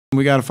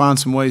We got to find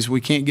some ways.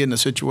 We can't get in a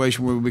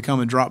situation where we become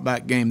a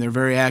drop-back game. They're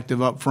very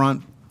active up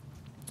front.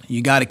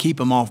 You got to keep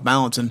them off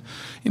balance. And,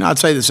 I'd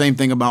say the same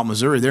thing about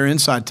Missouri. Their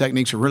inside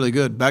techniques are really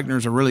good.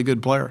 Beckner's a really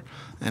good player.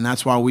 And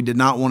that's why we did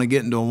not want to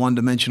get into a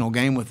one-dimensional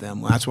game with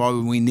them. That's why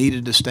we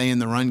needed to stay in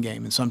the run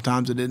game. And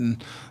sometimes it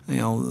didn't,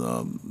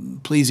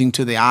 pleasing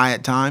to the eye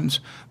at times.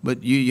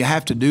 But you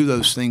have to do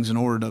those things in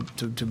order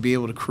to be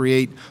able to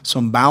create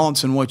some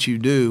balance in what you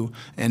do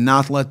and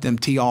not let them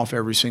tee off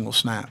every single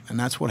snap. And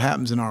that's what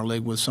happens in our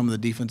league with some of the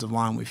defensive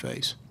line we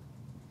face.